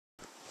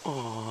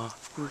Aw,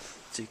 you're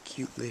such a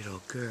cute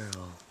little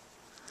girl.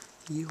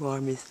 You are,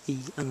 Misty.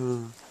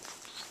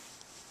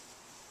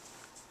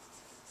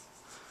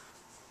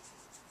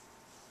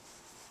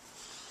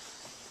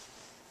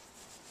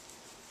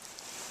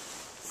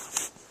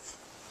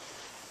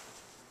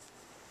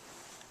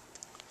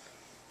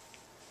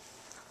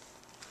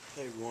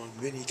 Hey everyone,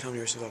 Vinny coming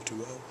here about to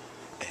go.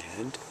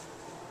 And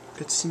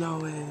it's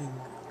snowing.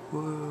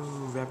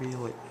 Woo, very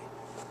lately.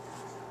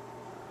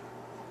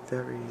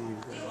 Very.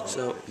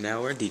 So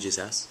now we're at DJ's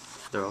house.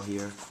 They're all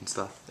here and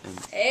stuff. And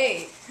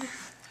hey.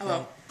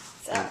 Hello.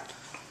 What's up?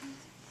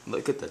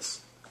 Look at this.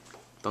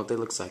 Don't they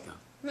look psycho?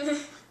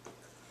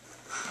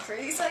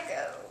 Pretty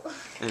psycho.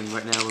 And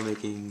right now we're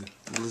making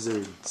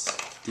Blizzard's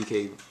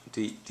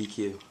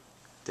DQ.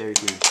 Dairy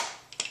Queen.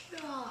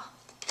 Oh,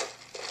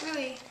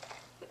 really?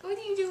 What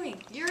are you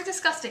doing? You're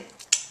disgusting.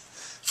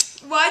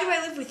 Why do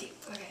I live with you?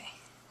 Okay,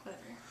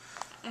 whatever.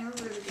 I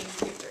remember the being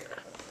weird.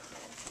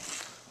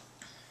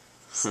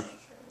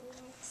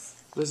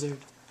 Blizzard.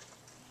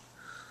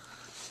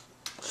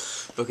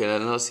 Okay, now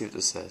let's see what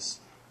this says.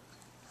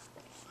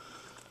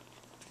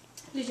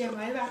 DJ, I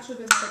might have actually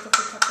been sick of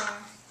the pepper.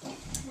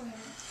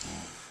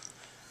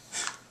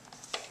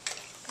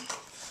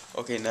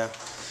 Okay, now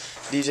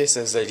DJ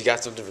says that he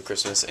got something for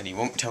Christmas and he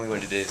won't tell me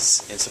what it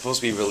is. It's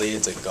supposed to be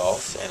related to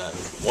golf, and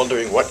I'm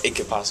wondering what it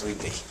could possibly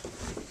be.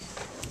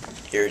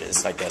 Here it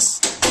is, I guess.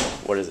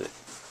 What is it?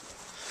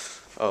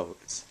 Oh,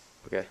 it's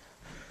okay.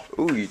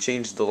 Ooh, you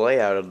changed the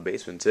layout of the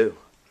basement too.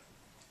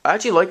 I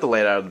actually like the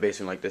layout of the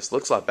basement like this.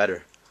 Looks a lot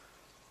better.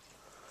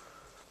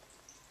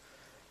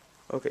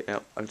 Okay,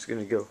 now I'm just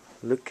gonna go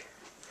look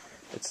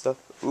at stuff.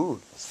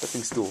 Ooh,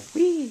 stepping stool.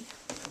 Whee!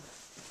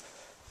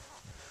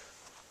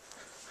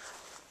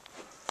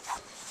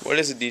 What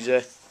is it,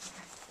 DJ?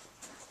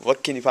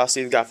 What can you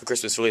possibly have got for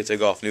Christmas related to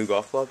golf? New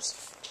golf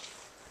clubs?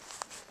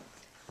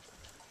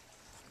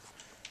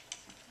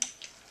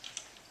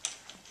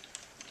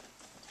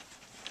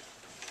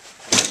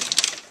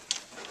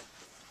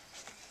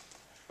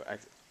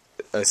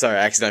 Sorry,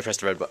 I accidentally pressed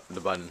the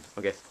button.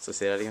 Okay, so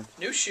say that again.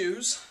 New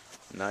shoes.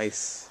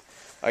 Nice.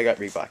 I got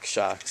Reebok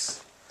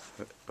Shocks.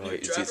 Oh, New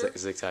wait, driver?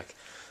 Zig Tac.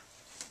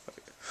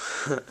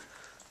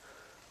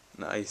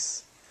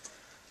 Nice.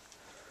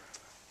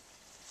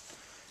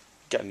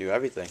 Got new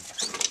everything.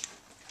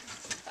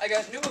 I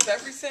got new of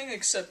everything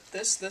except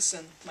this,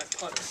 and my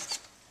putter.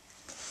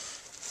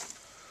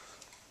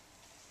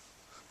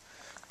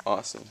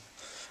 Awesome.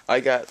 I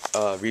got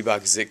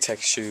Reebok Zig Tech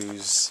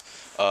shoes,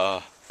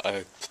 a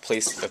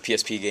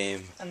PSP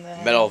game, And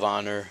then Medal of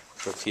Honor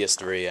for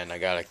PS3, and I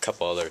got a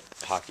couple other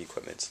hockey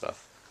equipment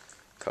stuff.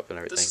 Cup and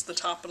everything. this is the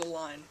top of the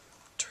line.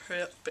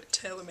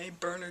 TaylorMade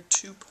Burner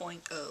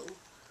 2.0.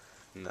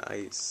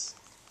 Nice.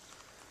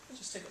 Let's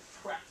just take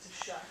a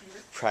practice shot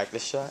here.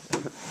 Practice shot?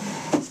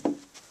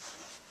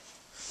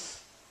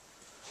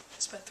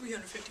 It's about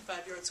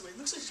 355 yards away.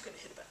 Looks like he's going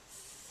to hit about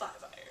 5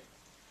 iron.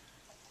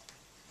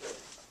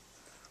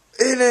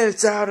 And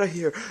it's out of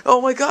here.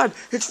 Oh my god,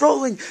 it's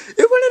rolling. It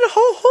went in a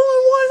hole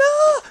in one.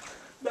 Ah!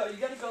 No, you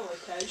got to go like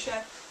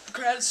Caddyshack. The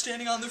crowd is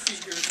standing on their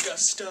feet here in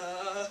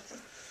Augusta.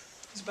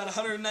 He's about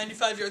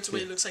 195 yards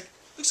away. Looks like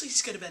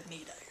he's got about an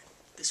 8 iron.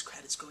 This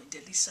crowd is going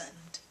deadly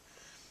silent.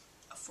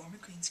 A former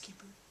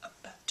greenskeeper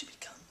about to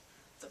become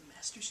the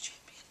Masters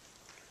champion.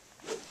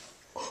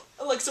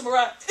 Alexa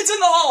Morat, it's in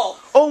the hall!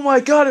 Oh my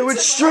god, it went in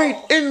the straight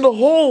hole. in the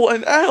hole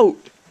and out.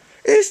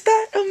 Is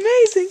that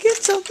amazing?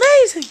 It's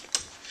amazing.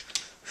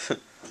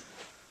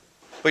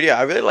 But yeah,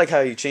 I really like how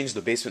you changed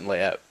the basement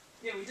layout.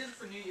 Yeah, we did it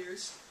for New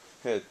Year's.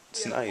 Yeah,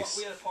 it's nice.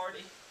 We had a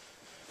party.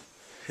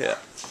 Yeah.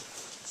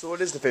 So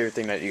what is the favorite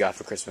thing that you got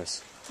for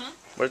Christmas?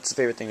 What's the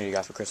favorite thing that you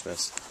got for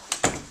Christmas?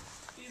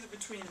 Either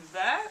between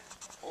that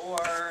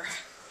or...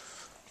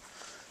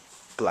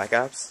 Black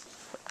Ops?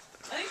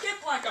 I didn't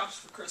get Black Ops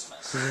for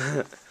Christmas.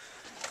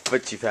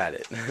 But you've had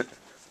it.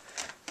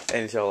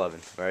 NHL 11,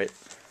 right?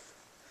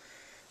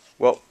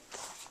 Well,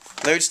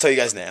 let me just tell you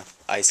guys now.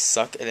 I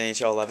suck at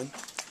NHL 11.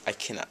 I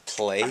cannot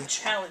play. I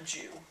challenge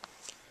you.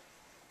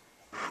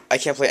 I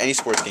can't play any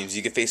sports games.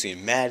 You can face me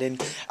in Madden.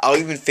 I'll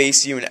even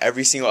face you in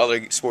every single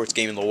other sports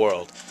game in the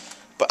world.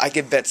 But I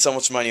could bet so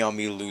much money on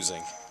me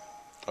losing.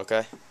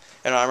 Okay?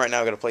 And I'm right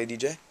now going to play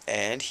DJ.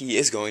 And he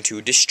is going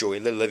to destroy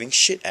the living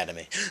shit out of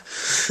me.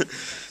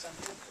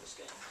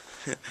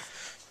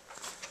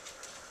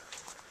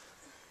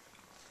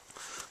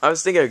 I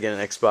was thinking of getting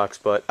an Xbox,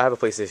 but I have a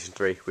PlayStation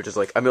 3, which is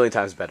like a million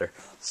times better.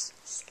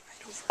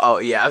 Oh,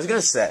 yeah, I was going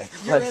to say.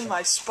 You're in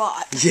my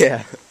spot.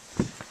 Yeah.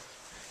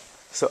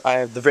 So I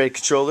have the red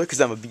controller, because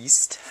I'm a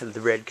beast. I have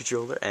the red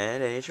controller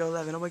and NHL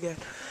 11, oh my god.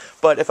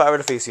 But if I were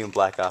to face you in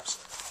Black Ops,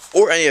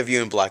 or any of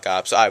you in Black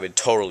Ops, I would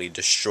totally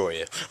destroy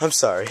you. I'm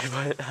sorry,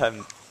 but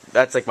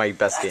that's like my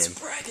best game.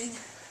 Bragging.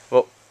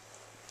 Well,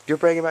 you're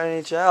bragging about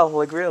NHL,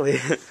 like really.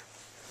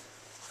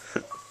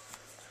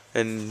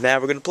 And now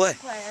we're going to play.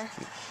 Where?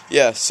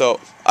 Yeah, so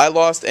I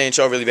lost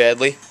NHL really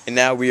badly, and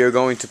now we are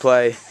going to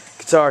play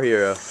Guitar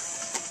Hero.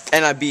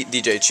 And I beat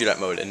DJ Shootout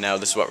Mode, and now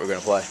this is what we're going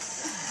to play.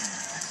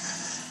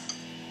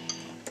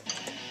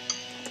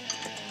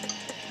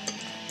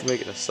 I'm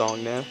making a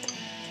song now.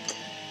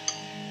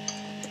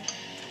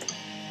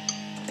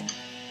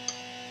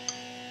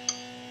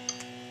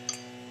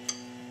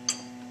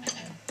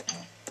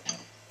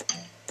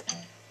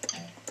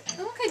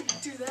 No one could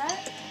do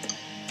that.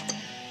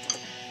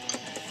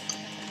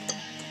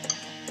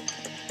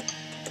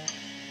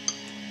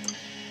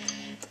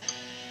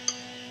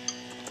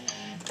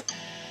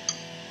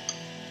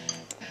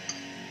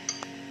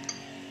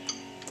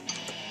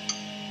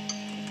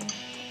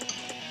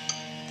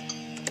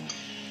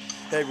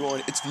 Hey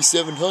everyone, it's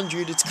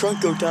V700, it's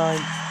Krunko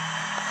time!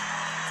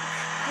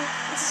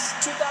 This is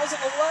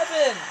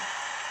 2011!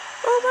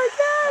 Oh my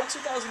god! Not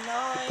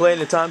 2009.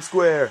 Playing at Times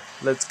Square,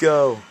 let's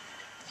go!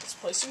 Let's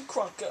play some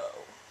Krunko.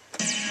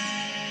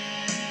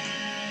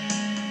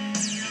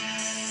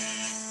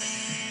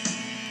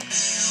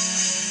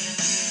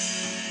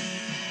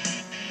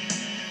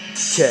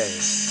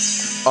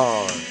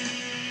 Krunko.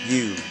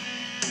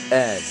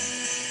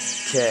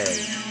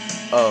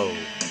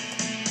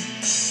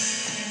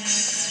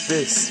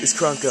 This is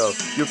Krunko.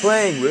 You're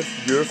playing with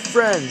your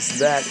friends.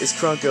 That is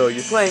Krunko.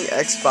 You're playing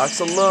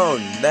Xbox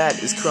alone. That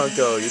is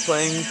Krunko. You're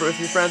playing with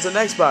your friends on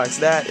Xbox.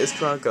 That is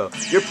Krunko.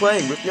 You're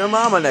playing with your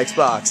mom on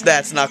Xbox.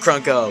 That's not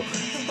Krunko.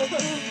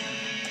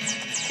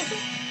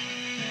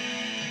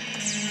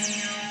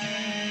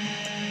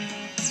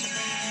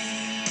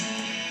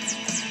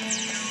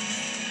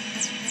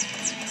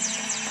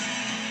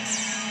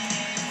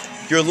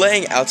 You're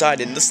laying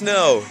outside in the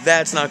snow.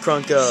 That's not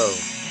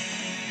Krunko.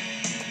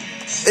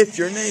 If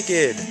you're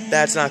naked,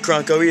 that's not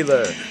Krunko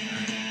either.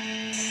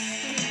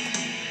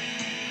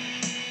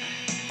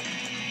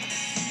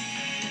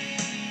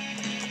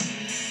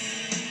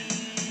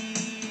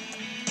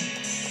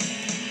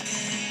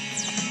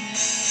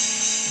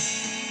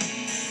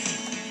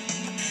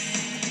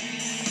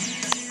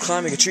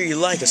 Climbing a tree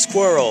like a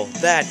squirrel,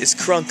 that is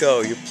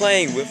Krunko. You're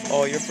playing with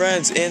all your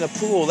friends in a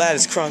pool, that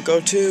is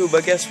Krunko too.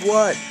 But guess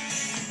what?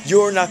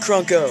 You're not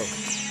Krunko.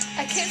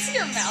 I can't see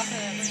your mouth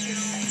and it looks really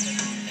nice.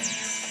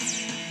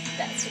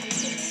 That's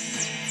ridiculous.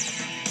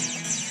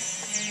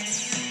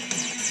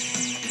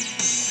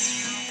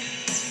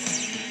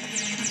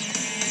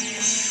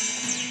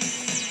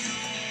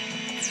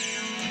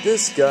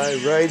 This guy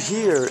right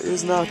here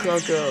is not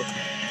Krunko.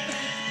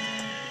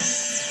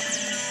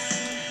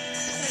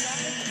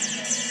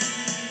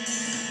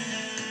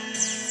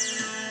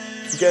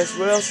 Guess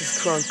what else is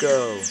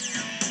Krunko?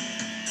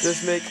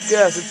 Just make a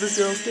guess. It's this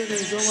girl's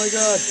titties. Oh my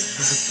god.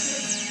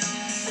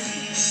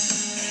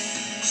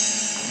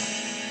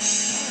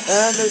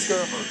 And this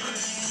girl.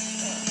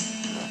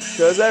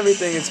 Because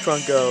everything is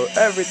Krunko.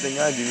 Everything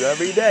I do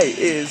every day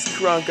is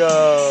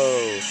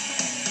Krunko.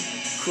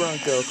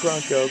 Krunko,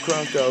 Krunko,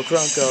 Krunko,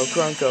 Krunko,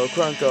 Krunko,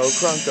 Krunko,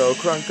 Krunko,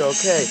 Krunko,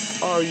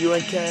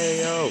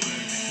 Krunko.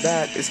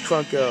 That is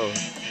Krunko.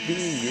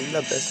 Being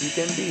the best you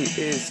can be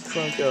is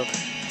Krunko.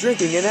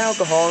 Drinking and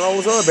alcohol and all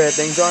those other bad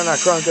things are not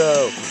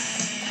Krunko.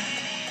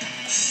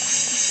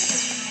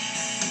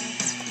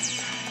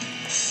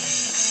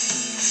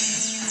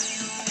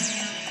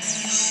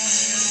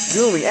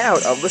 Zooming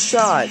out of the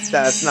shot,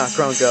 that's not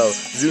Krunko.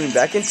 Zooming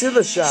back into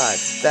the shot,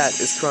 that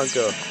is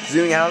Krunko.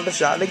 Zooming out of the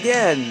shot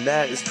again,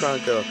 that is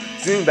Krunko.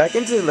 Zooming back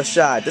into the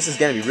shot, this is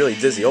gonna be really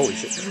dizzy, holy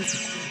shit.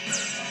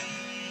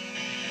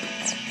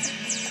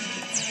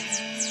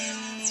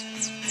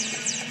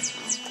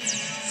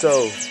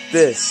 So,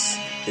 this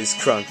is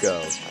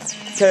Krunko.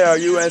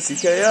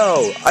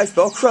 Krunko. I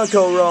spelled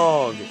Krunko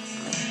wrong.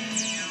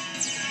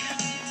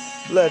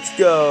 Let's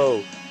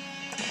go.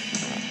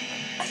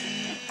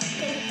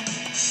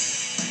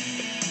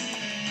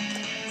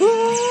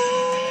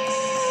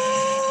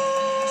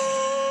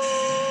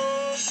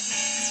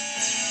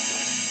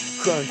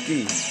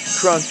 Crunky,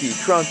 Krunky,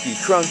 Krunky,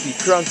 Krunky,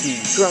 Krunky,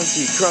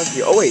 Krunky,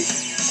 Krunky. Oh wait,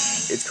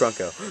 it's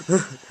Krunko.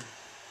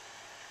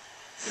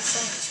 This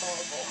song is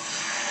horrible.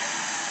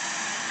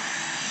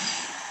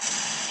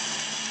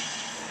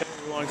 Hey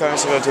everyone,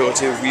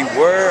 Carmen202. We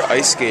were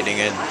ice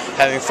skating and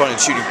having fun and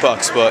shooting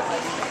pucks, but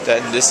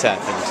then this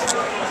happened.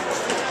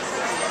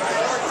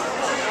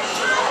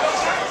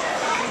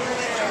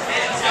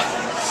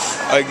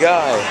 A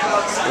guy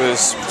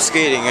was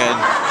skating and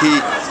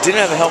he didn't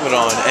have a helmet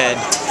on and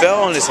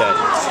fell on his head,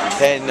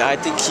 and I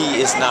think he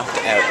is knocked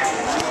out.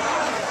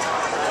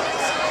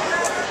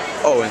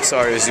 Oh, and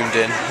sorry I zoomed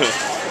in.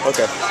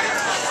 Okay.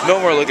 No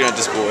more looking at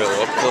this boy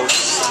up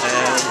close,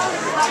 and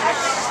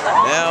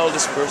now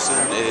this person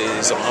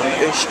is on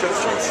a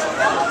stretcher.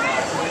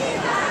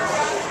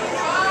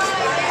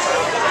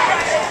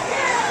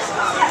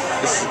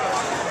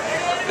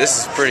 This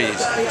is pretty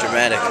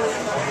dramatic.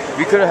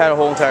 We could have had a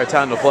whole entire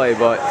time to play,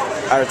 but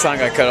our time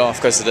got cut off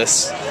because of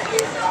this.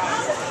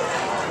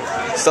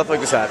 Stuff like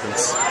this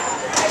happens.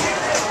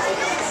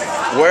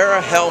 Wear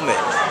a helmet.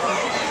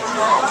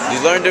 You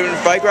learned it in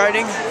bike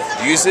riding?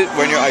 Use it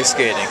when you're ice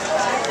skating.